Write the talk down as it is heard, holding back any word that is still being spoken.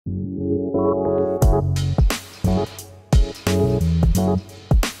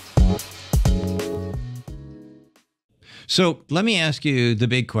So let me ask you the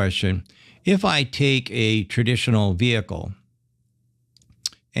big question. If I take a traditional vehicle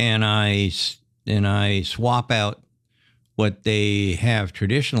and I swap out what they have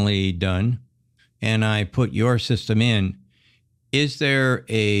traditionally done and I put your system in, is there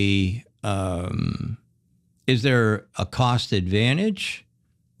a cost advantage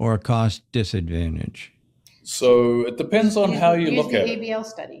or a cost disadvantage? So it depends on how you look at it. Use the ABL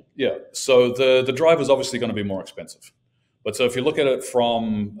study. Yeah. So the drive is obviously going to be more expensive. But so if you look at it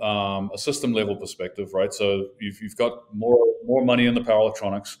from a system level perspective, right? So you've got more money in the power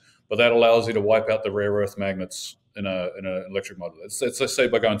electronics, but that allows you to wipe out the rare earth magnets in an electric motor. Let's say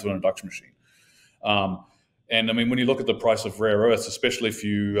by going to an induction machine. And I mean, when you look at the price of rare earths, especially if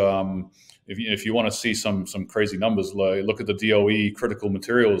you want to see some crazy numbers, like look at the DOE critical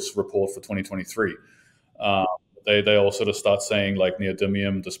materials report for 2023. They all sort of start saying like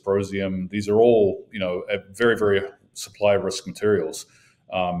neodymium, dysprosium. These are all very, very supply risk materials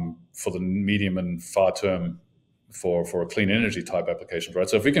for the medium and far term for a clean energy type applications, right?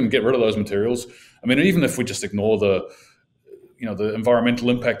 So if we can get rid of those materials, I mean, even if we just ignore the environmental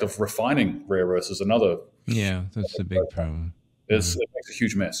impact of refining rare earths is another. Yeah, that's a big problem. It makes a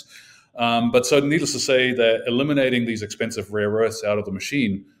huge mess. But so needless to say that eliminating these expensive rare earths out of the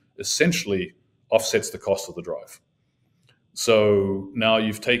machine essentially offsets the cost of the drive. So now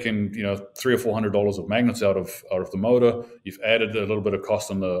you've taken $300 or $400 of magnets out of the motor. You've added a little bit of cost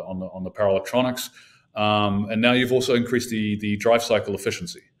on the power electronics, and now you've also increased the drive cycle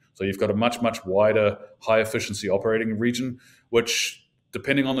efficiency. So you've got a much wider, high efficiency operating region, which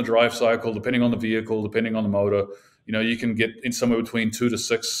depending on the drive cycle, depending on the vehicle, depending on the motor, you can get in somewhere between 2 to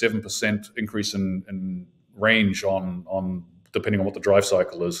 6, 7% increase in range on depending on what the drive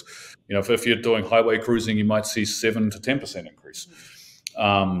cycle is. If you're doing highway cruising, you might see 7 to 10% increase.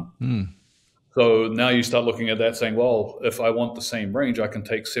 So now you start looking at that saying, well, if I want the same range, I can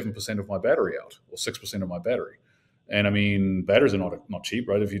take 7% of my battery out or 6% of my battery. And I mean, batteries are not cheap,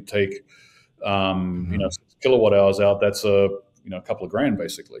 right? If you take, 6 kilowatt hours out, that's a couple of grand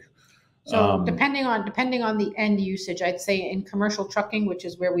basically. So depending on the end usage, I'd say in commercial trucking, which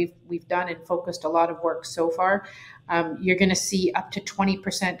is where we've done and focused a lot of work so far, you're going to see up to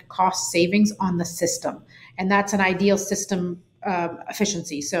 20% cost savings on the system, and that's an ideal system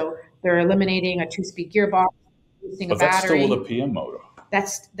efficiency. So they're eliminating a 2-speed gearbox, using a battery. That's still with a PM motor.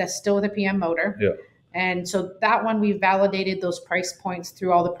 That's still with a PM motor. Yeah. And so that one, we've validated those price points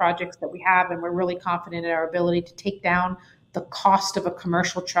through all the projects that we have, and we're really confident in our ability to take down the cost of a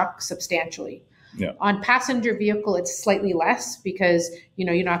commercial truck substantially. Yeah. On passenger vehicle, it's slightly less because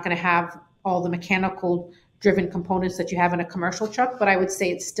you're not going to have all the mechanical driven components that you have in a commercial truck, but I would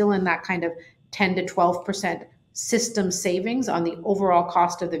say it's still in that kind of 10 to 12% system savings on the overall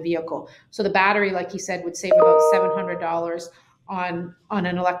cost of the vehicle. So the battery, like you said, would save about $700 on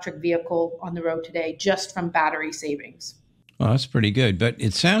an electric vehicle on the road today, just from battery savings. Well, that's pretty good. But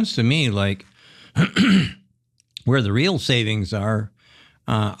it sounds to me like where the real savings are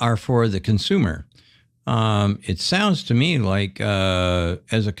for the consumer. It sounds to me like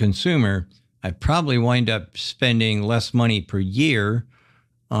as a consumer, I probably wind up spending less money per year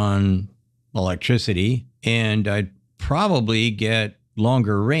on electricity, and I'd probably get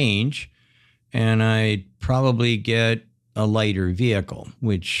longer range, and I'd probably get a lighter vehicle,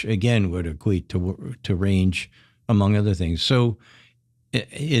 which again would equate to range, among other things. So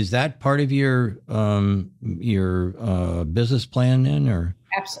is that part of your business plan then, or?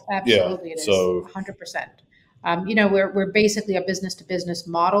 Absolutely, yeah, it is. so 100%. We're basically a business to business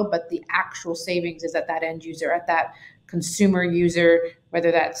model, but the actual savings is at that end user, at that consumer user,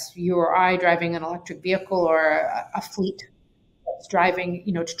 whether that's you or I driving an electric vehicle or a fleet that's driving,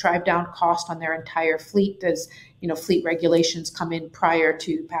 to drive down cost on their entire fleet as, fleet regulations come in prior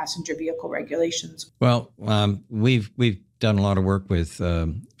to passenger vehicle regulations. Well, we've done a lot of work with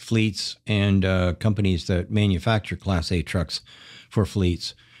fleets and companies that manufacture Class A trucks for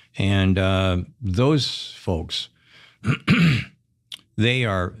fleets. And those folks, they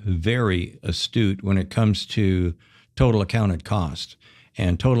are very astute when it comes to total accounted cost.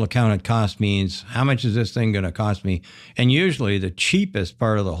 And total accounted cost means how much is this thing going to cost me? And usually the cheapest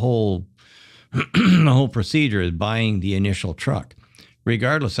part of the whole the whole procedure is buying the initial truck.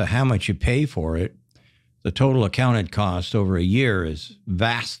 Regardless of how much you pay for it, the total accounted cost over a year is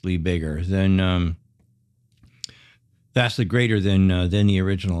vastly bigger than vastly greater than the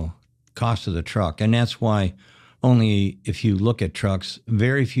original cost of the truck. And that's why only if you look at trucks,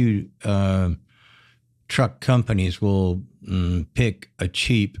 very few truck companies will pick a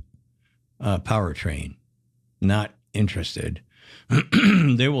cheap powertrain. Not interested.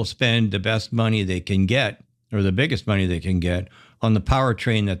 They will spend the best money they can get, or the biggest money they can get, on the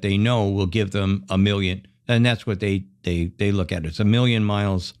powertrain that they know will give them $1 million. And that's what they look at. It's 1 million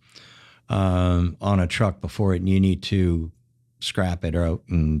miles on a truck before you need to scrap it out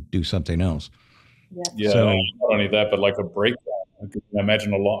and do something else. Yeah. So, not only that, but like a breakdown.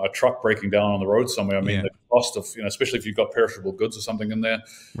 Imagine a truck breaking down on the road somewhere. I mean, the cost of, especially if you've got perishable goods or something in there,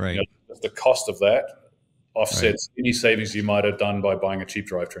 right? The cost of that offsets any savings you might have done by buying a cheap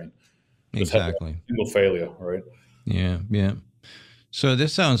drivetrain. Exactly. Single failure, right? Yeah, yeah. So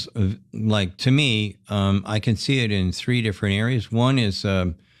this sounds like, to me, I can see it in 3 different areas. One is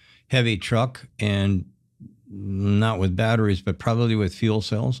heavy truck, and not with batteries, but probably with fuel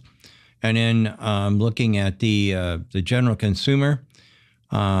cells. And then looking at the general consumer,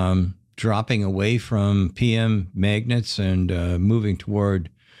 dropping away from PM magnets and moving toward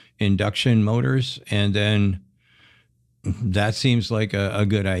induction motors. And then that seems like a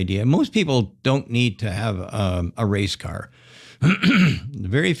good idea. Most people don't need to have a race car.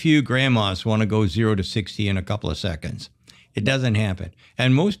 Very few grandmas want to go 0 to 60 in a couple of seconds. It doesn't happen.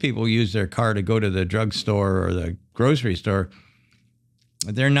 And most people use their car to go to the drugstore or the grocery store.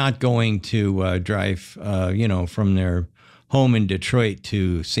 They're not going to drive, from their home in Detroit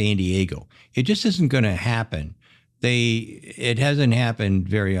to San Diego. It just isn't going to happen. It hasn't happened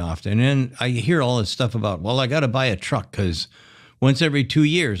very often. And I hear all this stuff about, well, I got to buy a truck because once every 2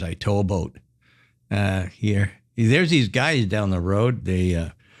 years I tow a boat. Here, there's these guys down the road.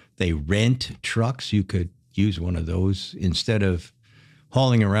 They rent trucks. You could use one of those instead of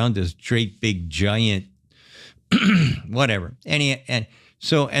hauling around this great big giant whatever.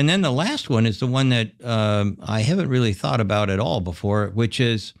 And then the last one is the one that I haven't really thought about at all before, which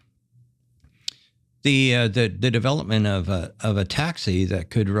is the development of a taxi that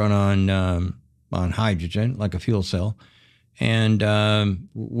could run on hydrogen, like a fuel cell, and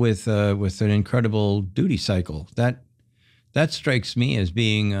with an incredible duty cycle. That strikes me as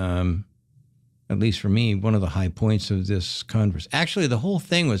being, at least for me, one of the high points of this conference. Actually, the whole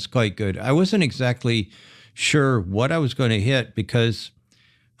thing was quite good. I wasn't exactly sure what I was going to hit because,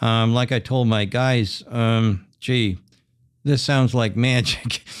 like I told my guys, gee, this sounds like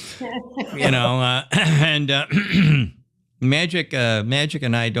magic, and magic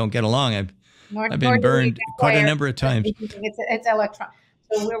and I don't get along. I've been burned quite a number of times. It's electronic.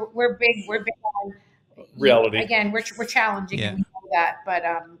 So we're big on reality. Again, we're challenging, and we know that, but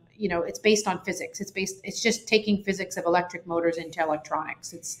it's based on physics. It's just taking physics of electric motors into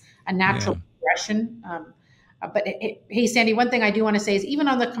electronics. It's a natural progression. But hey, Sandy, one thing I do want to say is even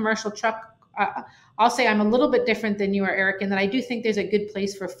on the commercial truck, I'll say I'm a little bit different than you are, Eric, in that I do think there's a good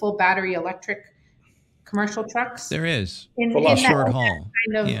place for full battery electric commercial trucks. There is. In short haul.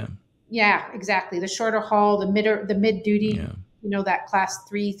 Kind of, yeah, exactly. The shorter haul, the mid duty, that class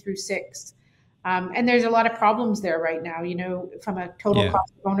 3 through 6. And there's a lot of problems there right now, from a total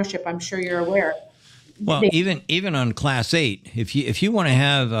cost of ownership, I'm sure you're aware. Well, even on class 8, if you want to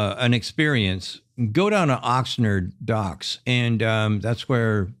have an experience, go down to Oxnard docks, and that's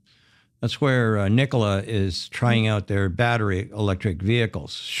where Nikola is trying out their battery electric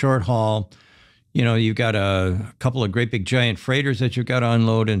vehicles. Short haul, you've got a couple of great big giant freighters that you've got to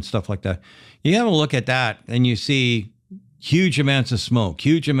unload and stuff like that. You have a look at that, and you see huge amounts of smoke,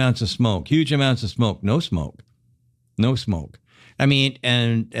 no smoke. I mean,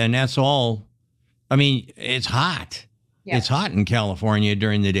 and that's all. I mean, it's hot. Yeah. It's hot in California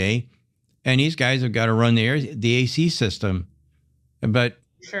during the day, and these guys have got to run the AC system. But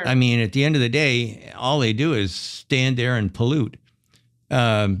sure. I mean, at the end of the day, all they do is stand there and pollute.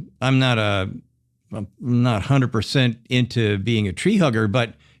 I'm not 100% into being a tree hugger,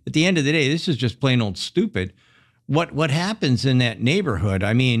 but at the end of the day, this is just plain old stupid. What happens in that neighborhood?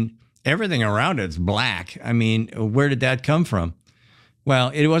 I mean, everything around it's black. I mean, where did that come from? Well,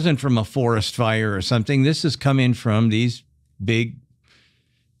 it wasn't from a forest fire or something. This is coming from these big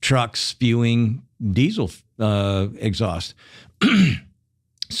trucks spewing diesel exhaust.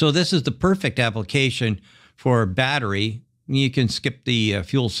 So this is the perfect application for battery. You can skip the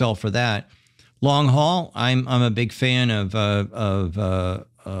fuel cell for that. Long haul, I'm a big fan of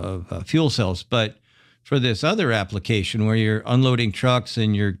fuel cells, but for this other application where you're unloading trucks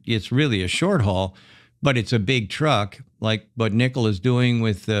and it's really a short haul, but it's a big truck, like what Nikola is doing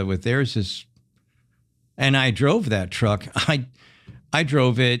with theirs is. And I drove that truck. I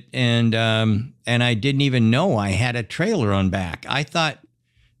drove it, and I didn't even know I had a trailer on back. I thought,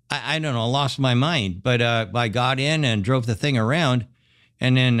 I don't know, I lost my mind. But I got in and drove the thing around,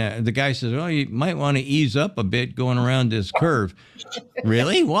 And then the guy says, "Oh, you might want to ease up a bit going around this curve."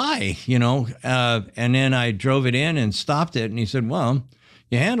 Really? Why? And then I drove it in and stopped it. And he said, "Well,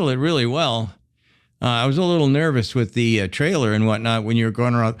 you handle it really well. I was a little nervous with the trailer and whatnot when you were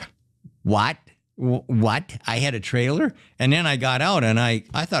going around." What? What? I had a trailer? And then I got out and I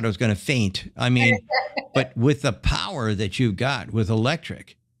thought I was going to faint. I mean, but with the power that you've got with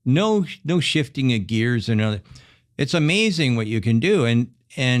electric, no shifting of gears and other, it's amazing what you can do.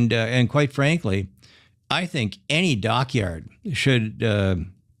 And quite frankly, I think any dockyard should,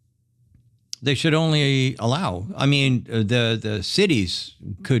 they should only allow, I mean, the cities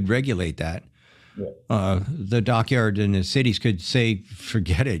could regulate that. Yeah. The dockyard in the cities could say,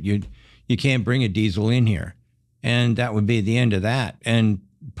 forget it. You can't bring a diesel in here. And that would be the end of that. And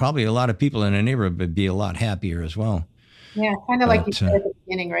probably a lot of people in the neighborhood would be a lot happier as well. Yeah, kind of like you said at the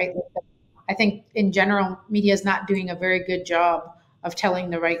beginning, right? I think in general, media is not doing a very good job of telling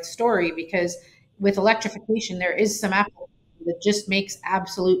the right story, because with electrification, there is some application that just makes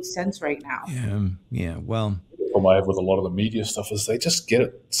absolute sense right now. Yeah. Well, the problem I have with a lot of the media stuff is they just get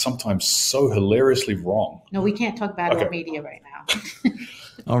it sometimes so hilariously wrong. No, we can't talk bad about media right now.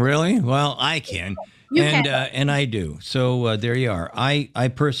 Oh, really? Well, I can. And I do. So there you are.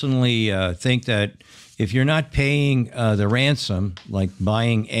 I personally think that if you're not paying the ransom, like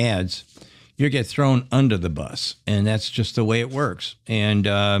buying ads, you get thrown under the bus. And that's just the way it works.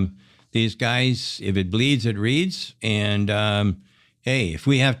 And these guys, if it bleeds, it reads. And hey, if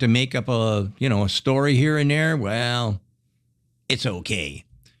we have to make up a story here and there, well, it's okay.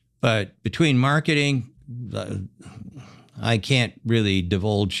 But between marketing, I can't really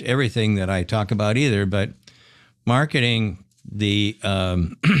divulge everything that I talk about either, but marketing, the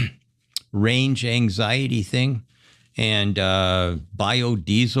range anxiety thing, and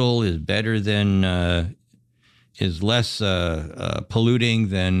biodiesel is better than, is less polluting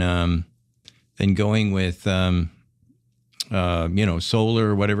than going with, solar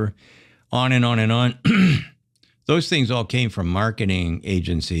or whatever, on and on and on. Those things all came from marketing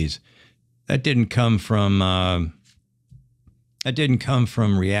agencies. That didn't come from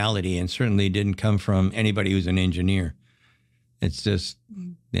reality, and certainly didn't come from anybody who's an engineer. It's just,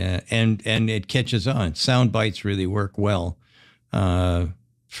 and it catches on. Sound bites really work well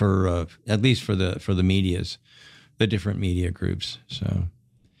for at least for the medias, the different media groups. So,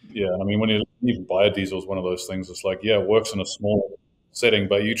 yeah, I mean, when you even biodiesel is one of those things. It's like, yeah, it works in a small setting,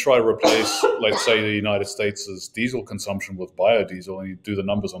 but you try to replace, let's say, the United States' diesel consumption with biodiesel, and you do the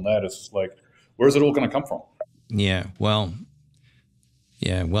numbers on that. It's just like, where's it all going to come from? Yeah, well,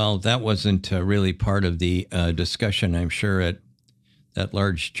 that wasn't really part of the discussion, I'm sure, at that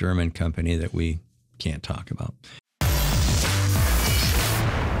large German company that we can't talk about.